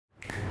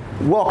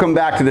Welcome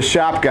back to the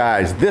shop,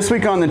 guys. This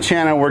week on the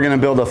channel we're going to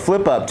build a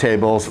flip-up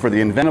tables for the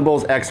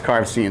Inventables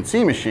X-Carve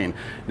CNC machine.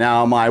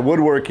 Now my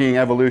woodworking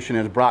evolution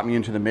has brought me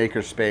into the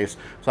maker space,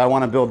 so I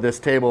want to build this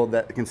table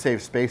that can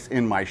save space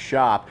in my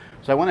shop.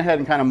 So I went ahead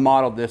and kind of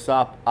modeled this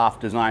up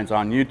off designs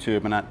on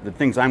YouTube, and the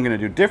things I'm going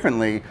to do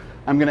differently,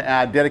 I'm going to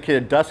add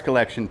dedicated dust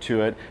collection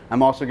to it.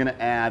 I'm also going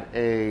to add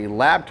a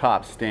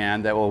laptop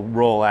stand that will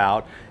roll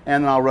out,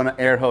 and then I'll run an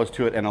air hose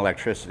to it and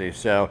electricity.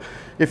 So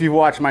if you've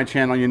watched my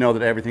channel, you know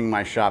that everything in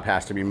my shop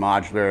has to be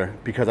modular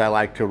because I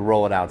like to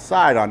roll it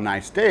outside on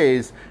nice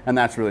days, and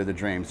that's really the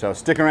dream. So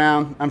stick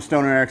around. I'm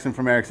Stoner Erickson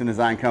from Erickson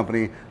Design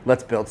Company.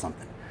 Let's build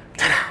something.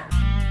 Ta-da!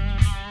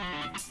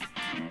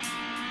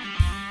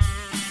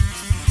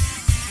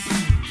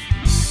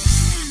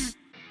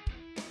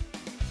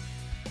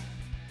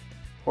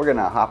 We're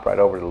gonna hop right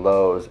over to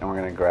Lowe's and we're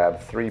gonna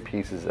grab 3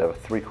 pieces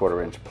of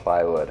 3/4 inch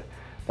plywood.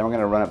 Then we're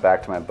gonna run it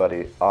back to my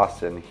buddy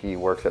Austin. He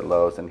works at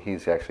Lowe's and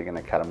he's actually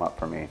gonna cut them up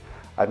for me.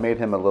 I've made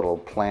him a little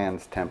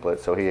plans template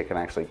so he can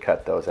actually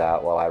cut those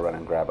out while I run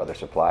and grab other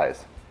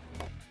supplies.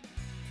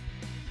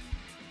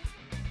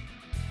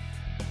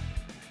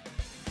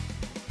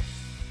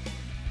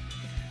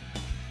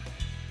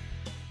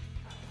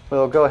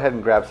 We'll go ahead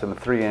and grab some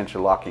 3-inch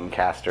locking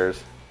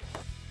casters.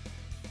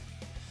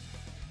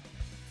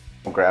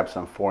 We'll grab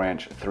some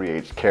 4-inch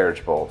 3/8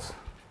 carriage bolts,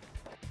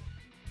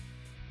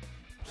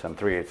 some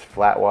 3/8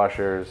 flat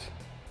washers,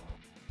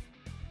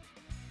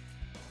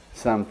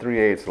 some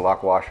 3/8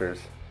 lock washers,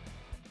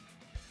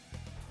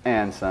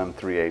 and some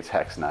 3/8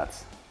 hex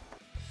nuts.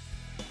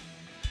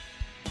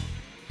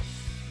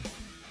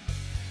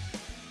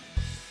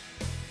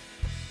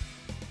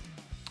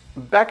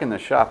 Back in the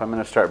shop, I'm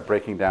going to start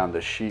breaking down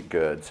the sheet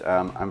goods.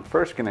 I'm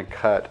first going to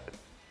cut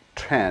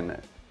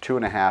 10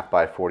 2.5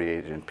 by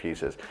 48 inch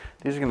pieces.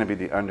 These are going to be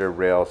the under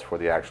rails for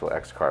the actual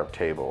X-Carve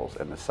tables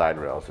and the side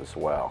rails as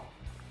well.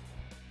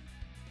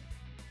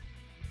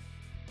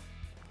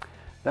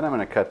 Then I'm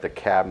going to cut the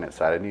cabinet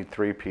side. I need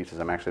 3 pieces.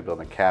 I'm actually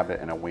building a cabinet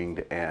and a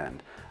winged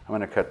end. I'm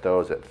going to cut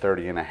those at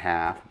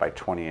 30.5 by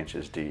 20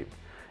 inches deep.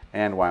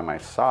 And while my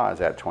saw is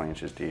at 20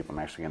 inches deep, I'm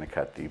actually going to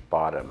cut the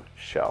bottom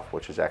shelf,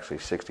 which is actually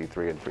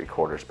 63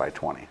 3/4 by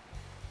 20.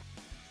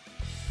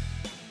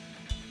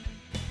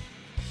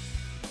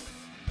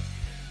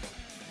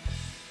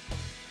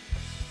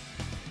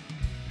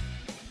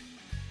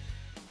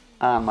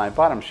 On my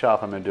bottom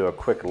shelf, I'm going to do a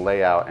quick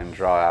layout and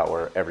draw out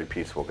where every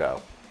piece will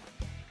go.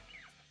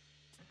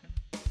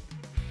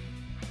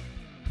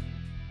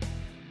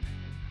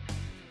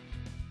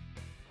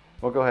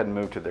 We'll go ahead and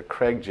move to the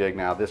Craig jig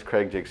now. This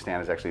Craig jig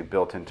stand is actually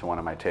built into one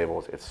of my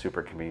tables. It's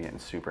super convenient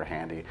and super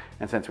handy.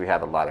 And since we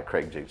have a lot of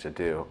Craig jigs to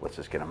do, let's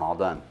just get them all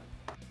done.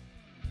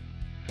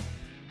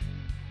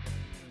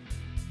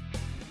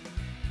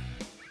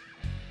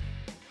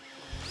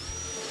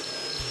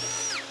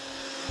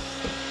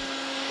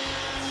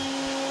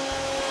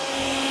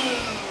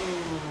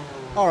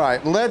 All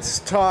right, let's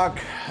talk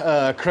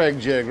Craig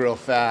jig real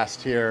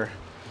fast here.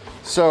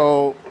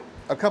 So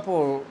a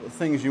couple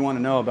things you want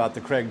to know about the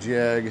Craig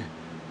jig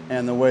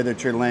and the way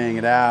that you're laying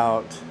it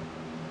out.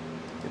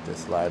 Get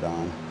this light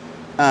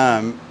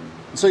on.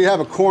 So you have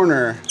a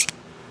corner.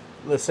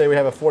 Let's say we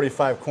have a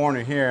 45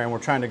 corner here and we're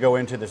trying to go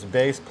into this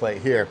base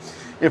plate here.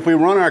 If we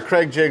run our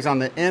Craig jigs on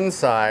the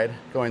inside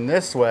going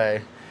this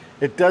way,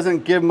 it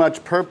doesn't give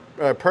much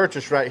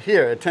purchase right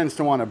here. It tends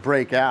to want to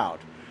break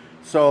out.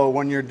 So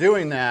when you're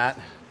doing that,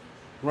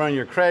 run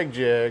your Craig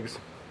jigs,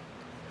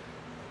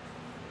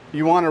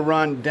 you want to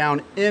run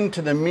down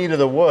into the meat of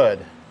the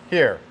wood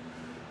here.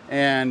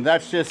 And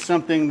that's just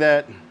something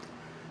that,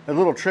 a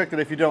little trick that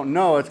if you don't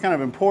know, it's kind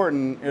of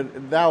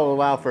important. That will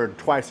allow for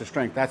twice the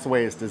strength. That's the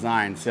way it's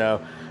designed.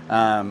 So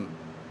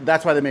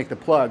that's why they make the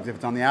plugs. If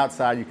it's on the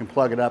outside, you can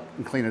plug it up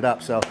and clean it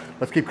up. So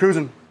let's keep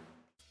cruising.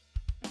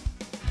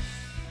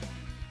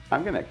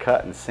 I'm going to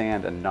cut and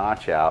sand a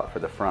notch out for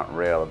the front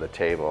rail of the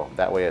table.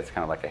 That way it's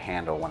kind of like a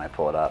handle when I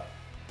pull it up.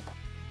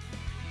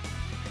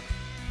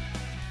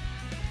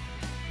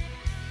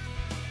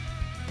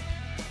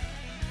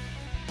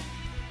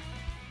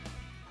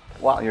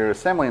 While you're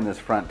assembling this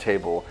front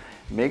table,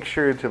 make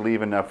sure to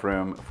leave enough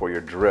room for your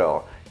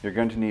drill. You're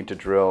going to need to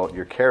drill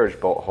your carriage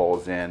bolt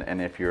holes in,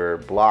 and if your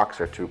blocks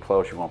are too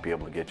close, you won't be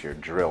able to get your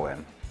drill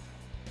in.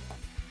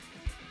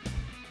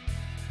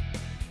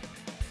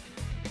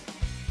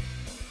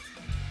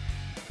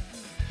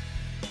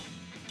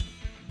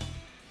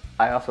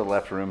 I also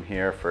left room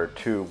here for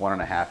 2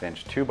 1.5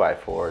 inch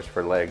 2x4s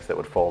for legs that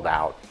would fold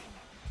out.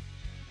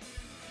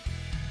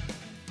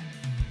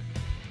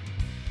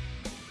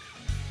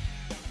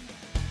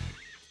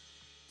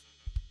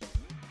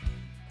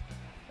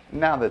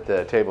 Now that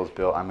the table's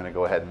built, I'm going to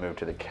go ahead and move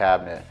to the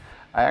cabinet.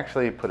 I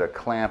actually put a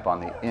clamp on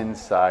the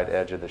inside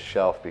edge of the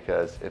shelf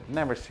because it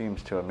never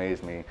seems to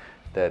amaze me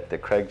that the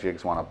Craig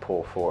jigs want to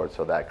pull forward,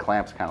 so that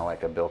clamp's kind of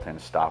like a built-in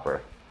stopper.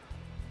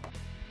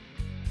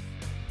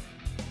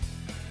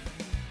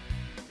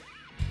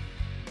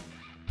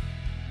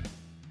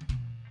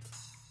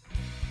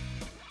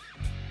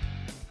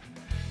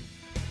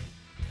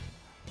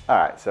 All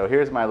right, so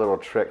here's my little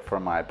trick for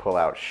my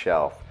pull-out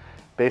shelf.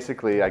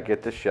 Basically, I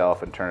get the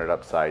shelf and turn it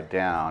upside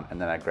down, and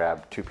then I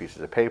grab 2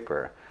 pieces of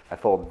paper. I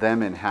fold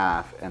them in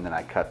half, and then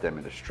I cut them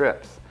into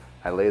strips.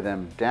 I lay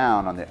them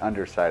down on the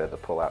underside of the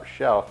pull-out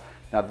shelf.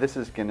 Now this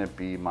is gonna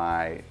be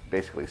my,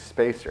 basically,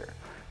 spacer.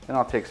 Then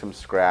I'll take some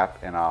scrap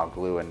and I'll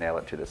glue and nail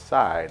it to the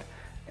side.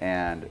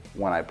 And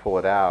when I pull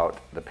it out,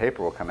 the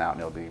paper will come out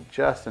and it'll be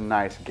just a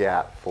nice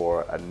gap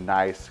for a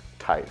nice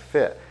tight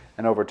fit.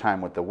 And over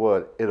time with the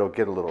wood, it'll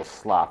get a little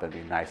slop and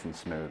be nice and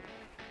smooth.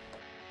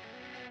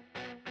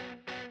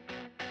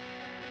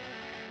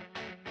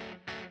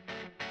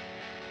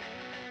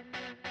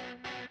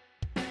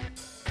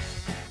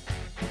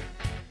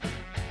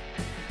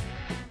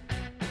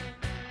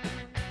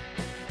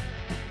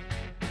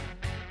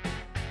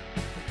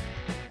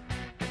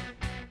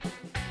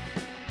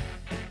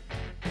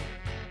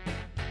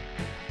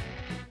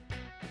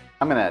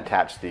 I'm going to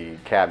attach the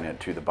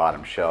cabinet to the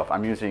bottom shelf.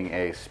 I'm using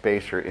a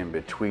spacer in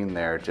between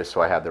there just so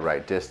I have the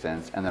right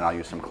distance, and then I'll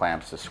use some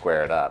clamps to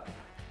square it up.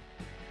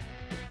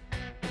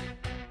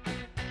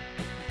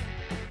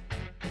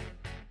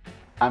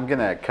 I'm going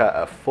to cut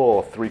a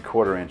full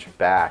 3/4 inch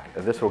back.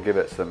 This will give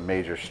it some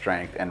major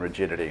strength and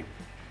rigidity.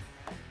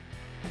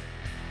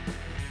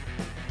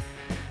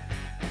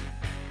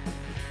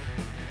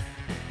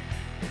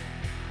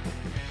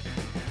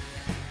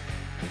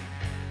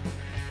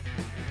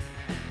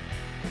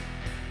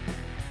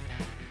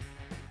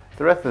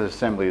 The rest of the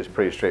assembly is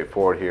pretty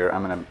straightforward here.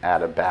 I'm going to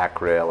add a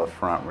back rail, a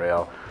front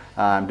rail.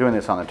 I'm doing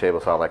this on the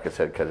table saw, like I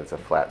said, because it's a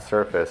flat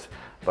surface,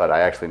 but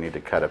I actually need to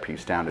cut a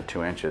piece down to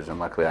 2 inches, and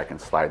luckily I can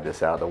slide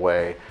this out of the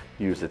way,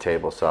 use the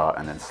table saw,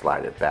 and then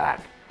slide it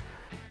back.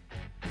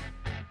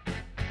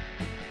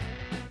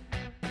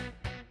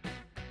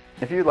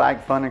 If you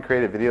like fun and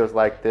creative videos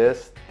like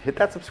this, hit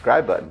that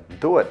subscribe button.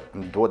 Do it,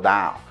 and do it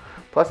now.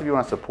 Plus, if you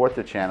want to support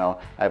the channel,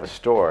 I have a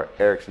store,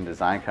 Erickson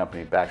Design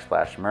Company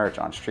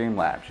 /merch on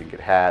Streamlabs. You can get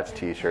hats,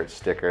 t-shirts,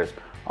 stickers.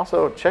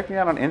 Also, check me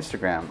out on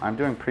Instagram. I'm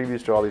doing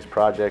previews to all these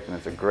projects, and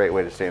it's a great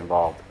way to stay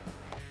involved.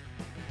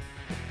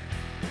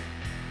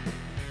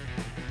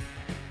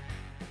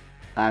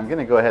 I'm going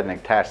to go ahead and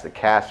attach the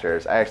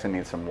casters. I actually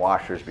need some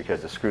washers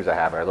because the screws I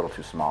have are a little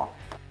too small.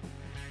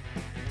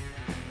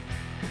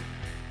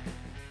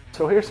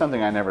 So here's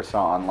something I never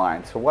saw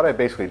online. So what I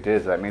basically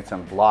did is I made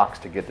some blocks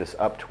to get this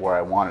up to where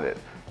I wanted it.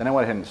 Then I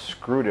went ahead and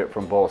screwed it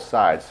from both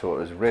sides so it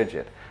was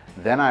rigid.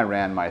 Then I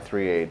ran my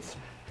 3/8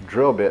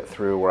 drill bit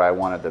through where I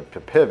wanted to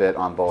pivot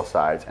on both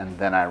sides, and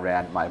then I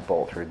ran my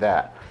bolt through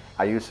that.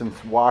 I used some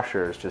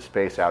washers to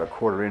space out a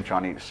 1/4 inch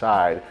on each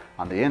side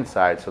on the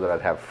inside so that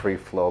I'd have free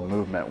flow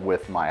movement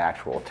with my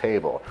actual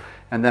table.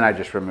 And then I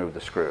just removed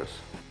the screws.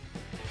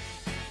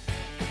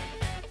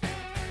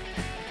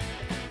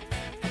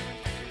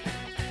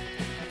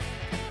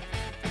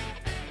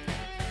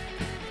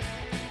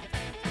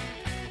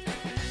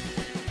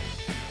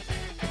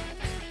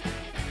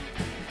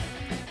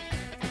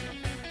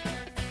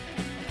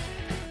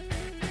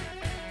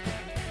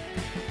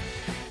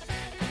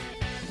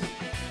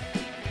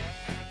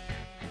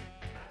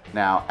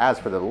 Now, as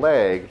for the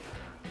leg,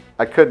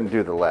 I couldn't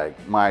do the leg.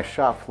 My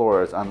shop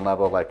floor is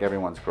unlevel like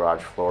everyone's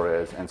garage floor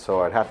is, and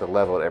so I'd have to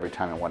level it every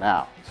time it went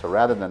out. So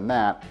rather than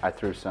that, I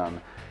threw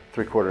some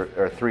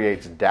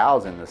 3/8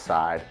 dowels in the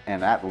side,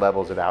 and that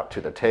levels it out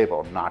to the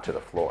table, not to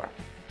the floor.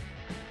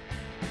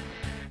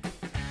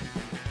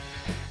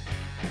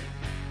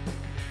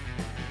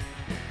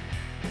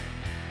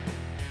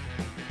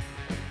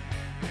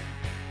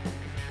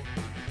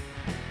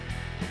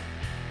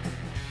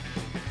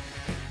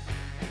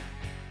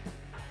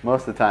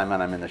 Most of the time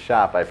when I'm in the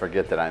shop, I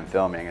forget that I'm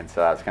filming, and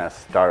so I was kind of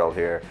startled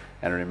here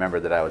and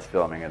remembered that I was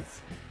filming.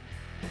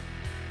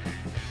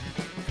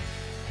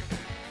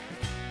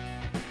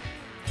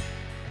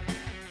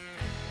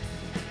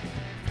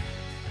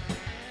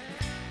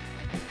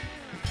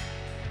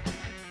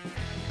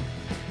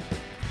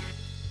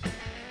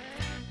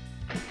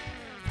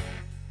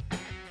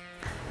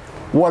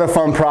 What a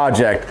fun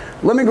project.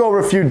 Let me go over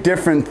a few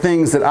different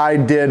things that I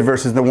did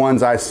versus the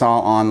ones I saw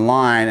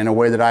online in a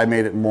way that I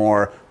made it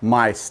more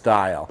my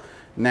style.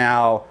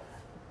 Now,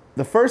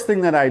 the first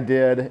thing that I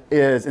did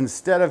is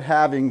instead of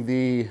having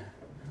the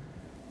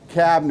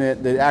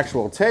cabinet, the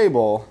actual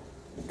table,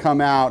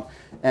 come out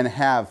and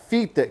have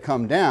feet that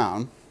come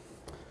down,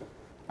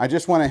 I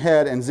just went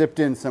ahead and zipped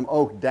in some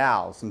oak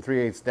dowels, some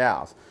 3/8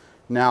 dowels.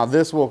 Now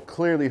this will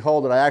clearly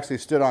hold it. I actually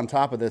stood on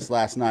top of this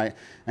last night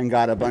and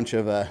got a bunch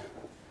of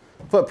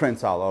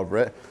footprints all over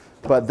it,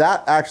 but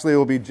that actually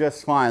will be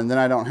just fine. Then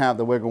I don't have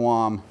the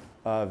wigwam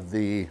of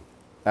the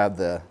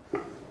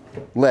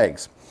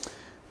legs.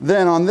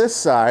 Then on this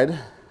side,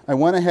 I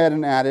went ahead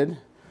and added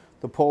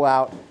the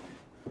pull-out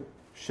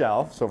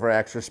shelf, so for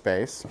extra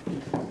space.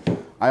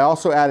 I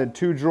also added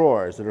 2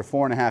 drawers that are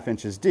 4.5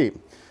 inches deep.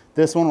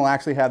 This one will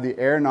actually have the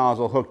air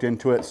nozzle hooked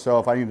into it, so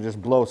if I need to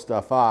just blow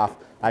stuff off,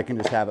 I can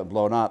just have it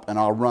blown up, and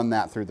I'll run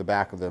that through the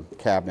back of the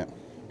cabinet.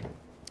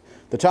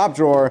 The top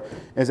drawer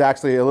is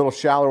actually a little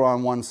shallower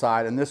on one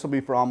side, and this will be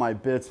for all my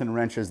bits and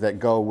wrenches that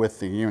go with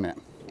the unit.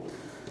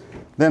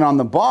 Then on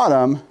the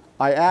bottom,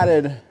 I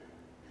added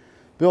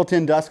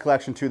built-in dust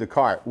collection to the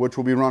cart, which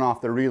will be run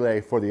off the relay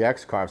for the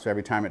X-Carve, so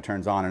every time it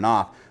turns on and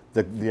off,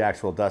 the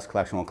actual dust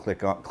collection will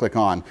click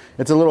on.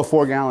 It's a little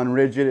 4-gallon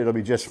rigid. It'll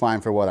be just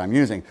fine for what I'm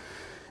using.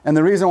 And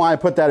the reason why I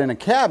put that in a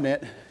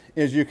cabinet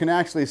is you can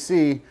actually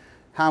see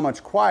how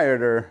much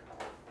quieter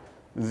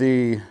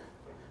the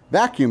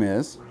vacuum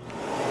is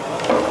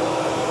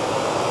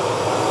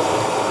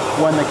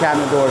when the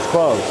cabinet door is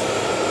closed.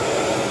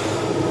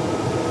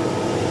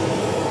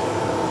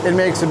 It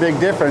makes a big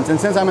difference. And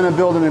since I'm going to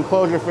build an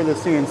enclosure for the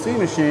CNC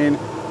machine,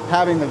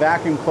 having the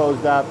vacuum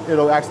closed up,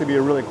 it'll actually be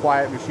a really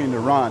quiet machine to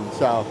run.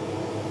 So,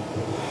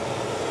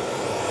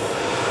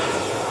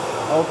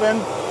 open,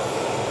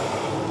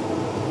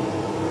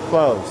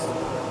 closed.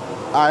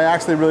 I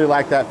actually really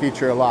like that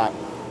feature a lot.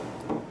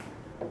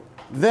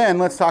 Then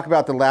let's talk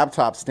about the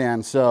laptop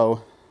stand.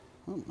 So,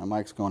 oh, my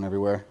mic's going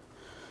everywhere.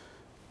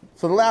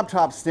 So the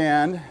laptop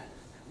stand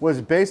was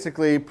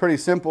basically pretty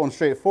simple and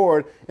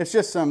straightforward. It's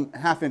just some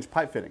 1/2-inch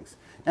pipe fittings.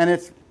 And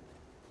it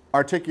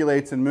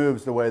articulates and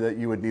moves the way that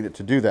you would need it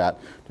to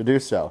do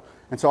so.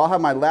 And so I'll have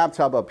my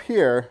laptop up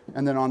here,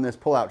 and then on this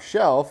pull-out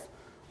shelf,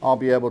 I'll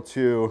be able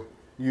to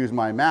use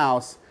my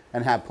mouse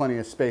and have plenty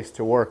of space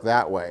to work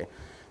that way.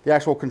 The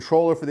actual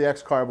controller for the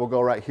X-Carve will go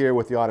right here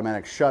with the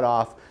automatic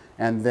shut-off,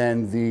 and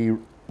then the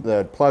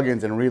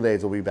plugins and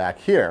relays will be back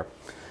here.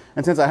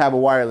 And since I have a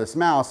wireless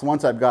mouse,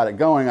 once I've got it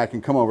going, I can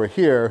come over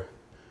here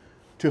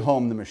to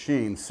home the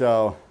machine.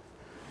 So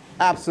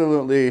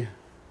absolutely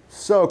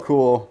so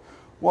cool.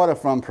 What a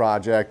fun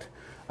project.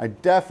 I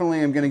definitely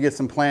am going to get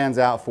some plans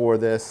out for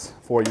this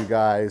for you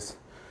guys.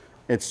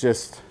 It's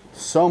just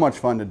so much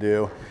fun to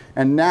do.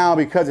 And now,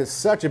 because it's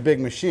such a big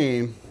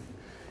machine,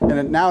 and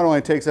it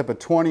only takes up a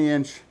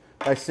 20-inch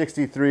by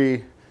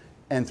 63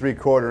 and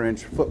 3/4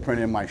 inch footprint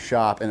in my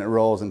shop, and it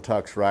rolls and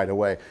tucks right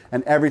away.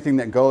 And everything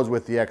that goes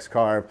with the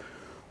X-Carve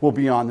will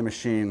be on the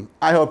machine.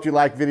 I hope you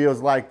like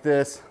videos like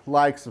this.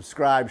 Like,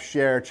 subscribe,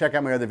 share. Check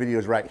out my other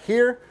videos right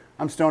here.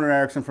 I'm Stoner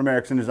Erickson from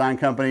Erickson Design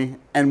Company,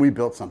 and we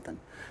built something.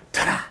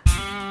 Ta-da!